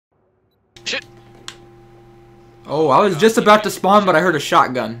Oh, I was just about to spawn, but I heard a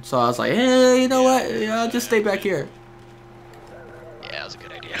shotgun. So I was like, hey, you know what? Yeah, I'll just stay back here. Yeah, that was a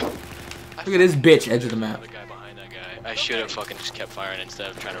good idea. Look at this bitch, edge of the map. The guy behind that guy. I should have fucking just kept firing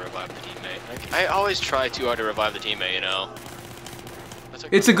instead of trying to revive the teammate. Like, I always try too hard to revive the teammate, you know?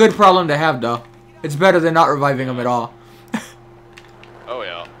 It's a good problem to have, though. It's better than not reviving him at all. Oh,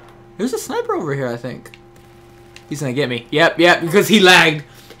 yeah. There's a sniper over here, I think. He's gonna get me. Yep, because he lagged.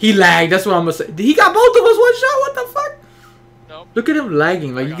 He lagged. That's what I'm gonna say. He got both of us one shot. What the fuck? Nope. Look at him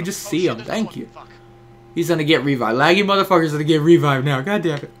lagging. Like, you can just see him. Thank you. He's gonna get revived. Laggy motherfucker's gonna get revived now. God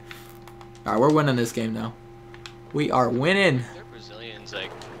damn it. Alright, we're winning this game now. We are winning. They're Brazilians.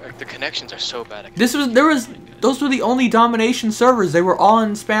 Like the connections are so bad. Those were the only domination servers. They were all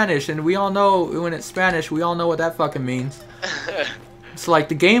in Spanish, and we all know when it's Spanish, we all know what that fucking means. It's like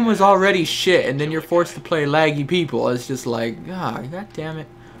the game was already shit, and then you're forced to play laggy people. It's just like, God damn it.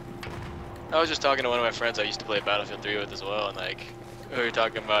 I was just talking to one of my friends I used to play Battlefield 3 with as well, and like we were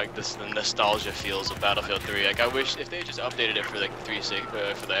talking about like, the nostalgia feels of Battlefield 3. Like I wish if they just updated it for like for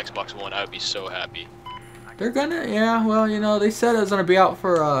the Xbox One, I would be so happy. They're gonna, yeah. Well, you know, they said it was gonna be out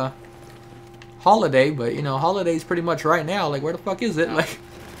for holiday, but you know, holiday's pretty much right now. Like, where the fuck is it? Like,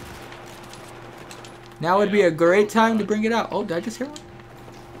 now would be a great time to bring it out. Oh, did I just hear one?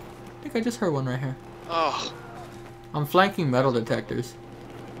 I think I just heard one right here. Oh. I'm flanking metal detectors.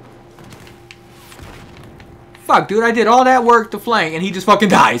 Fuck, dude, I did all that work to flank, and he just fucking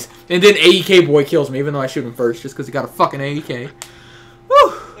dies. And then AEK boy kills me, even though I shoot him first, just because he got a fucking AEK.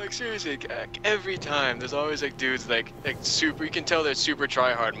 Woo! Like, seriously, every time, there's always, like, dudes, like super, you can tell they're super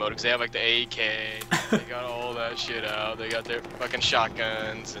try-hard mode, because they have, like, the AEK, they got all that shit out, they got their fucking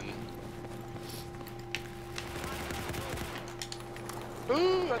shotguns, and...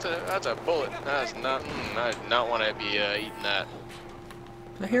 Ooh, that's a bullet. That's not, I did not want to be eating that.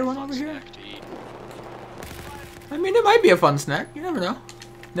 Did I hear one over here? I mean, it might be a fun snack. You never know.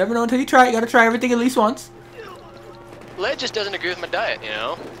 Never know until you try it. You gotta try everything at least once. Lead just doesn't agree with my diet, you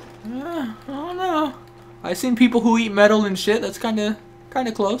know? I don't know. I've seen people who eat metal and shit. That's kind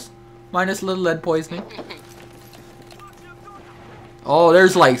of close. Minus a little lead poisoning. Oh,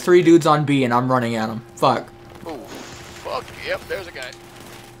 there's like 3 dudes on B and I'm running at them. Fuck. Oh, fuck. Yep, there's a guy.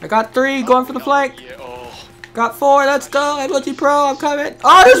 I got 3 going for the flank. Yeah, oh. Got 4. Let's go. I'm multi-pro. I'm coming.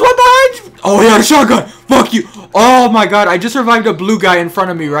 Oh, there's one behind you. Oh, he had a shotgun. Fuck you. Oh my god. I just revived a blue guy in front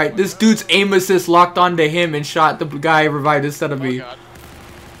of me, right? This dude's aim assist locked onto him and shot the guy revived instead of me. God.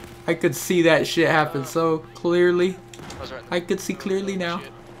 I could see that shit happen so clearly. I could see clearly now.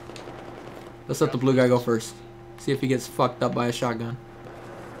 Shit. Let's let the blue guy go first. See if he gets fucked up by a shotgun.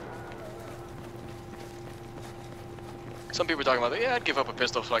 Some people are talking about, yeah, I'd give up a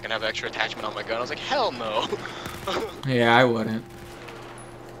pistol so I can have extra attachment on my gun. I was like, hell no. Yeah, I wouldn't.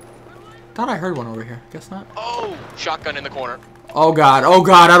 Thought I heard one over here. Guess not. Oh, shotgun in the corner. Oh god,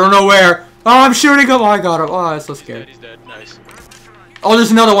 I don't know where. Oh, I'm shooting him. Oh, I got him. Oh, I'm so scared. He's dead. Nice. Oh,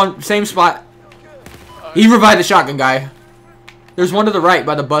 there's another one. Same spot. He revived the shotgun guy. There's one to the right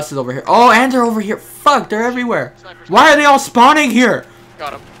by the buses over here. Oh, and they're over here. Fuck, they're everywhere. Why are they all spawning here?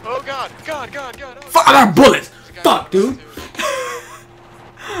 Got him. Oh god. God. Oh, Fuck, I got bullets. Fuck, dude.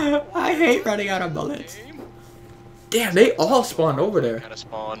 I hate running out of bullets. Damn, they all spawned over there. Gotta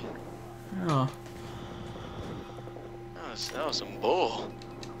spawn. Oh. That was some bull.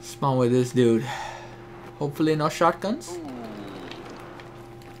 Spawn with this dude. Hopefully no shotguns. Ooh.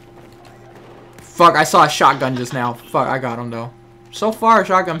 Fuck, I saw a shotgun just now. Fuck, I got him though. So far,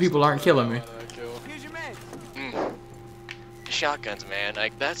 shotgun people aren't killing me. Shotguns, man.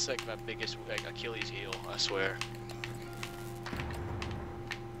 Like that's like my biggest like Achilles heel. I swear.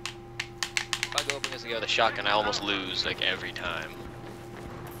 If I go up against the guy with a shotgun, I almost lose like every time.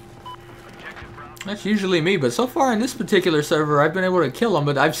 That's usually me, but so far in this particular server, I've been able to kill him.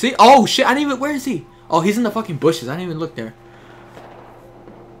 But I've seen. Oh shit! I didn't even. Where is he? Oh, he's in the fucking bushes. I didn't even look there.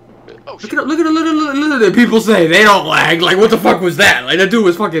 Oh, look at people say they don't lag. Like, what the fuck was that? Like, that dude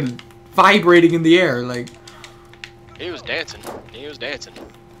was fucking vibrating in the air. Like, he was dancing. He was dancing.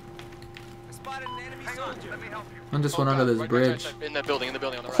 I'm just went under this bridge. In the building on the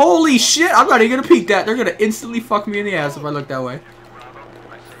right. Holy shit! I'm not even gonna peek that. They're gonna instantly fuck me in the ass if I look that way.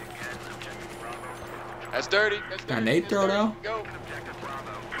 That's dirty. That's dirty. Got an 8 throw now. Go.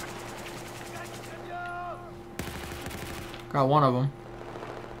 Got one of them.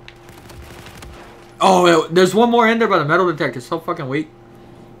 Oh, there's one more in there by the metal detector. So fucking weak.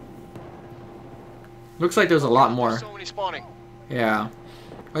 Looks like there's a lot more. So many spawning. Yeah.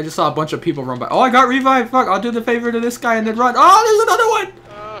 I just saw a bunch of people run by. Oh, I got revived. Fuck, I'll do the favor to this guy and then run. Oh, there's another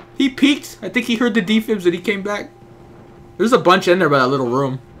one. He peeked. I think he heard the defibs and he came back. There's a bunch in there by that little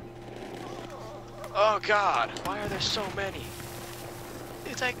room. Oh God, why are there so many?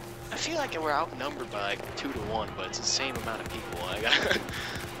 It's like, I feel like we're outnumbered by like 2 to 1, but it's the same amount of people.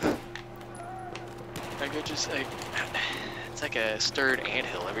 Like it just like, it's like a stirred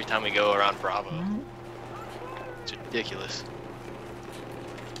anthill every time we go around Bravo. It's ridiculous.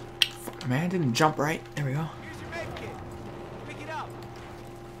 Fuck, man, I didn't jump right. There we go.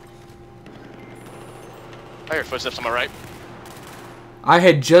 I hear footsteps on my right. I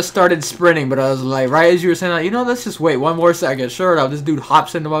had just started sprinting, but I was like, right as you were saying that, you know, let's just wait one more second. Sure enough, this dude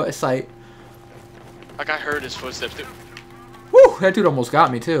hops into my sight. Like I heard his footsteps too. Woo! That dude almost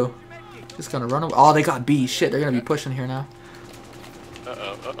got me too. Just gonna run away. Oh, they got B. Shit, they're gonna be pushing here now.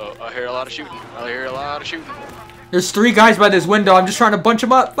 Uh-oh. I hear a lot of shooting. There's 3 guys by this window. I'm just trying to bunch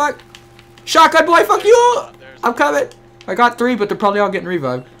them up. Fuck. Shotgun boy, fuck you! I'm coming. I got 3, but they're probably all getting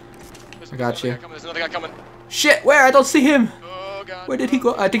revived. I got you. There's another guy coming. Shit, where? I don't see him. Oh, God. Where did he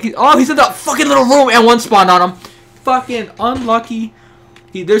go? I think he's... Oh, he's in the fucking little room and 1 spawned on him. Fucking unlucky.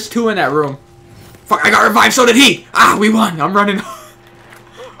 There's 2 in that room. Fuck, I got revived, so did he. Ah, we won. I'm running.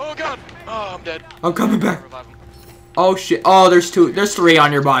 Oh, God. Oh, I'm dead. I'm coming back. Oh, shit. Oh, there's 2. There's 3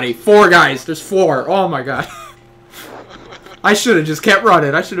 on your body. 4 guys. There's 4. Oh, my God. I should have just kept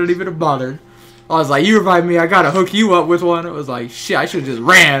running. I shouldn't even have bothered. I was like, you revived me. I got to hook you up with one. It was like, shit, I should have just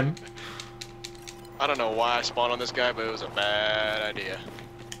ran. I don't know why I spawned on this guy, but it was a bad idea.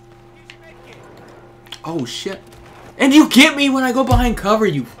 Oh, shit. And you get me when I go behind cover,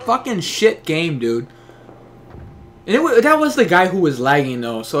 you fucking shit game, dude. And that was the guy who was lagging,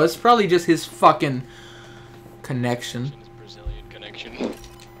 though, so it's probably just his fucking connection. Brazilian connection.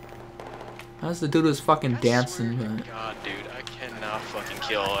 How's the dude who's fucking dancing? God, dude, I cannot fucking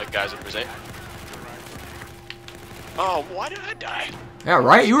kill guys with Brazil. Oh, why did I die? Yeah,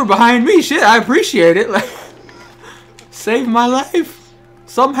 right? You were behind me. Shit, I appreciate it. Like, saved my life.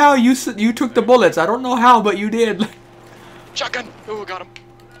 Somehow you took the bullets. I don't know how, but you did. Shotgun! Ooh, got him.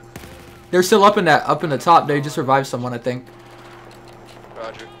 They're still up in the top. They just revived someone, I think.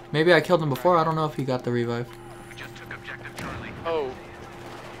 Roger. Maybe I killed him before. I don't know if he got the revive. Oh.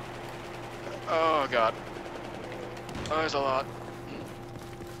 Oh, God. Oh, there's a lot.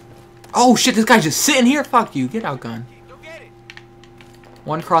 Oh, shit, this guy's just sitting here? Fuck you. Get outgunned.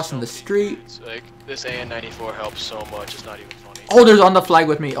 1 crossing the street. It's like, this AN-94 helps so much, it's not even funny. Oh, there's on the flag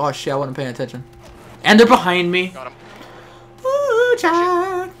with me. Oh, shit, I wasn't paying attention. And they're behind me. Got him. Ooh,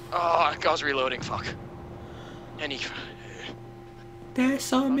 child. Oh, I was reloading, fuck. And he... There's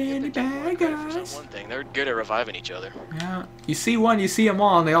so many bad guys. One thing, they're good at reviving each other. Yeah. You see one, you see them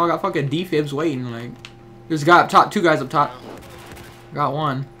all, and they all got fucking defibs waiting. Like, there's a guy up top, 2 guys up top. Got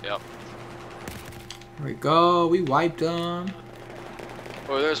 1. Yep. There we go. We wiped them.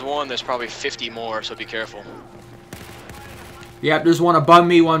 Well, there's 1. There's probably 50 more, so be careful. Yep, there's 1 above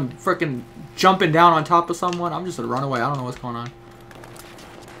me, 1 freaking jumping down on top of someone. I'm just gonna run away. I don't know what's going on.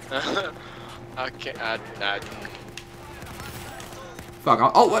 I can't. Fuck.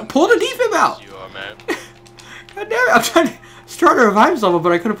 Oh, what? Pull the defib out! You are, man. God damn it. I'm trying to revive someone,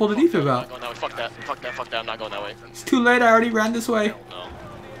 but I couldn't pull the defib out. I'm not going that way. Fuck that. Fuck that. Fuck that. I'm not going that way. It's too late. I already ran this way. No.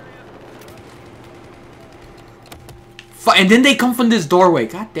 And then they come from this doorway.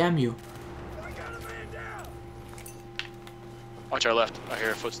 God damn you. Watch our left. I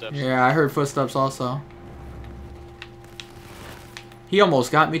hear footsteps. Yeah, I heard footsteps also. He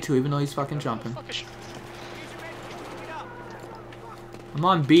almost got me too, even though he's fucking jumping. I'm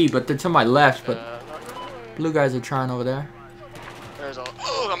on B, but they're to my left, but blue guys are trying over there. There's a...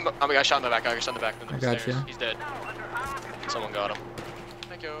 Oh, I got shot in the back. I got shot in the back. I got you. He's dead. Someone got him.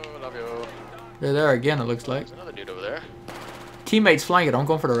 Thank you. Love you. They're there again, it looks like. There's another dude over there. Teammates flying it. I'm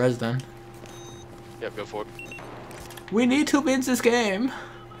going for the res then. Yep, go for it. We need 2 wins this game.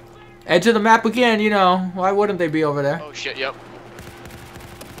 Edge of the map again, you know. Why wouldn't they be over there? Oh shit, yep.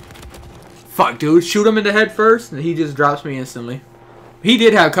 Fuck, dude. Shoot him in the head first, and he just drops me instantly. He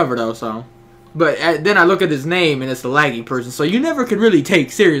did have cover, though, so. But then I look at his name, and it's the laggy person. So you never could really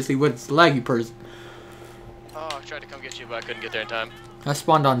take seriously what's the laggy person. Oh, I tried to come get you, but I couldn't get there in time. I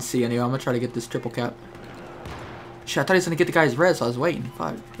spawned on C anyway. I'm going to try to get this triple cap. Shit, I thought he was going to get the guy's res, so I was waiting.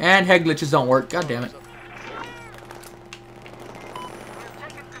 Fuck. And head glitches don't work. God damn it.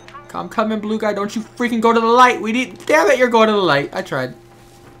 I'm coming, blue guy. Don't you freaking go to the light. We need... Damn it, you're going to the light. I tried.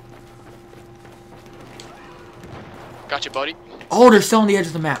 Got you, buddy. Oh, they're still on the edge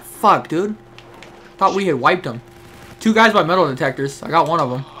of the map. Fuck, dude. Thought we had wiped them. 2 guys by metal detectors. I got 1 of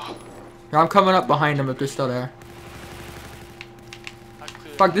them. Here, I'm coming up behind them if they're still there.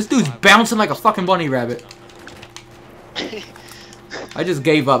 Fuck, this dude's bouncing like a fucking bunny rabbit. I just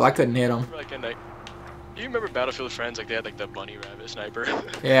gave up. I couldn't hit him. Do you remember Battlefield Friends? Like they had like the bunny rabbit sniper.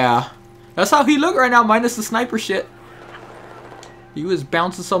 Yeah. That's how he looked right now, minus the sniper shit. He was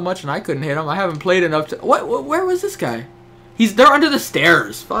bouncing so much and I couldn't hit him. I haven't played enough to... What? Where was this guy? They're under the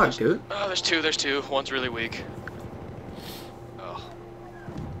stairs. Fuck, dude. Oh, there's two. One's really weak. Oh.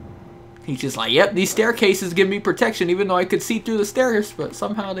 He's just like, yep, these staircases give me protection, even though I could see through the stairs, but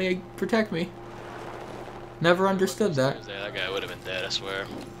somehow they protect me. Never understood that. That guy would have been dead, I swear.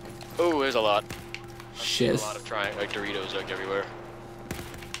 Oh, there's a lot. Shit. A lot of like Doritos like everywhere.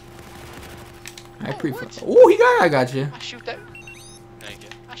 I prefer. Oh, I got you. I shoot that. Thank you.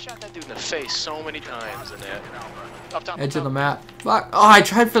 I shot that dude in the face so many times in there. Up top. Edge of the map. Fuck. Oh, I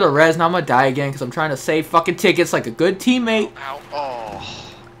tried for the res. Now I'm gonna die again because I'm trying to save fucking tickets like a good teammate. Ow.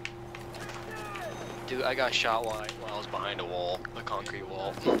 Oh. Dude, I got shot while I was behind a wall, a concrete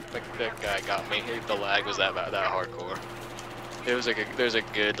wall. That guy got me. The lag was that hardcore. It was like there's a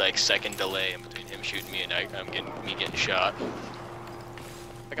good like second delay in between him shooting me and me getting shot.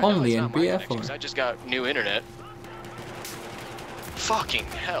 Like, Only in BF4. I just got new internet. Fucking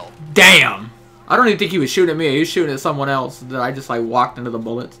hell. Damn. I don't even think he was shooting at me. He was shooting at someone else that I just like walked into the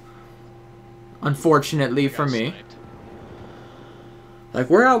bullets. Unfortunately for me. Sniped. Like,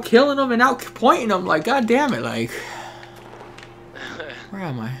 we're out killing them and out pointing them. Like, god damn it. Like, where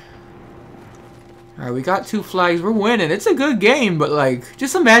am I? Alright, we got 2 flags. We're winning. It's a good game, but like,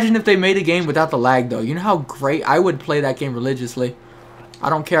 just imagine if they made a game without the lag though. You know how great I would play that game religiously. I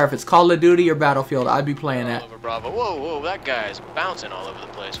don't care if it's Call of Duty or Battlefield. I'd be playing that. Over Bravo. Whoa, that guy's bouncing all over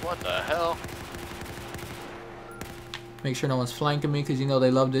the place. What the hell? Make sure no one's flanking me because you know they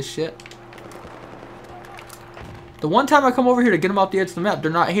love this shit. The one time I come over here to get them off the edge of the map,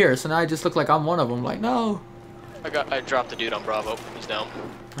 they're not here. So now I just look like I'm one of them. Like, no. I dropped the dude on Bravo. He's down.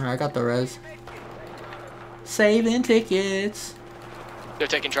 Alright, I got the res. Saving tickets. They're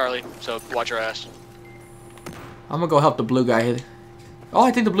taking Charlie, so watch your ass. I'm gonna go help the blue guy hit. Oh,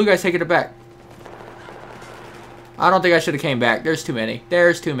 I think the blue guy's taking it back. I don't think I should have came back. There's too many.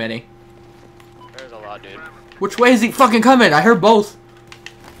 There's too many. There's a lot, dude. Which way is he fucking coming? I heard both.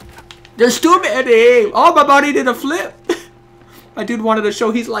 There's too many. Oh, my body did a flip. My dude wanted to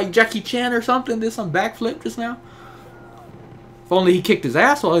show he's like Jackie Chan or something. Did some backflip just now. If only he kicked his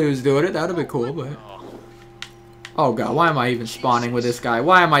ass while he was doing it. That would have been cool, but... Oh, God. Why am I even spawning with this guy?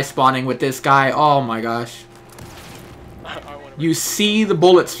 Why am I spawning with this guy? Oh, my gosh. You see the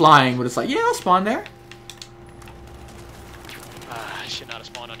bullets flying, but it's like, yeah, I'll spawn there. I should not have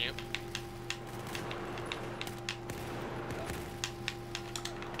spawned on you.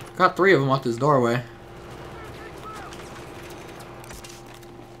 Got 3 of them off this doorway.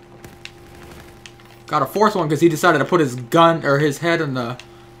 Got a 4th one because he decided to put his gun or his head in the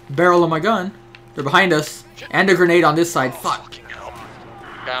barrel of my gun. They're behind us. Shit. And a grenade on this side. Oh, Fuck. Fucking hell.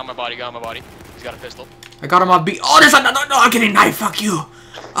 Guy on my body. He's got a pistol. I got him on B. Oh, there's another. No, I'm getting knifed. Fuck you.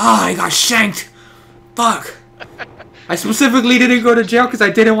 Ah, I got shanked. Fuck. I specifically didn't go to jail because I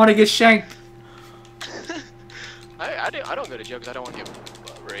didn't want to get shanked. I don't go to jail because I don't want to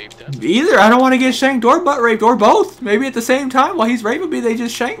get raped. Either. I don't want to get shanked or butt raped or both. Maybe at the same time while he's raping me, they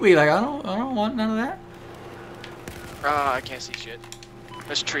just shank me. Like I don't want none of that. I can't see shit.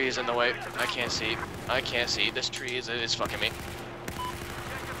 This tree is in the way. I can't see. This tree is fucking me.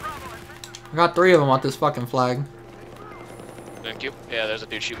 I got 3 of them on this fucking flag. Thank you. Yeah, there's a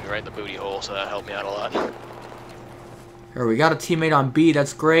dude shooting me right in the booty hole, so that helped me out a lot. Here, we got a teammate on B.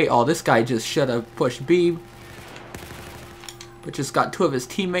 That's great. Oh, this guy just should have pushed B. But just got 2 of his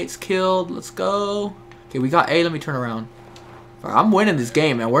teammates killed. Let's go. Okay, we got A. Let me turn around. Right, I'm winning this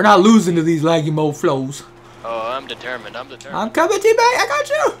game, man. We're not losing to these laggy mode flows. Oh, I'm determined. I'm coming, teammate. I got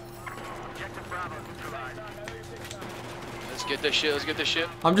you. Let's get this shit.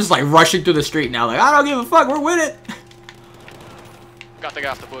 I'm just like rushing through the street now. Like, I don't give a fuck. We're winning. Got the guy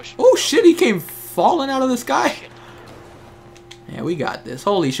off the bush. Oh, shit. He came falling out of the sky. Yeah, we got this.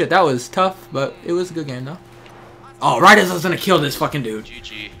 Holy shit. That was tough, but it was a good game, though. Oh, right as I was going to kill this fucking dude.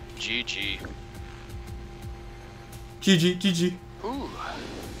 GG. GG. Ooh.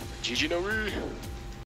 GG no re.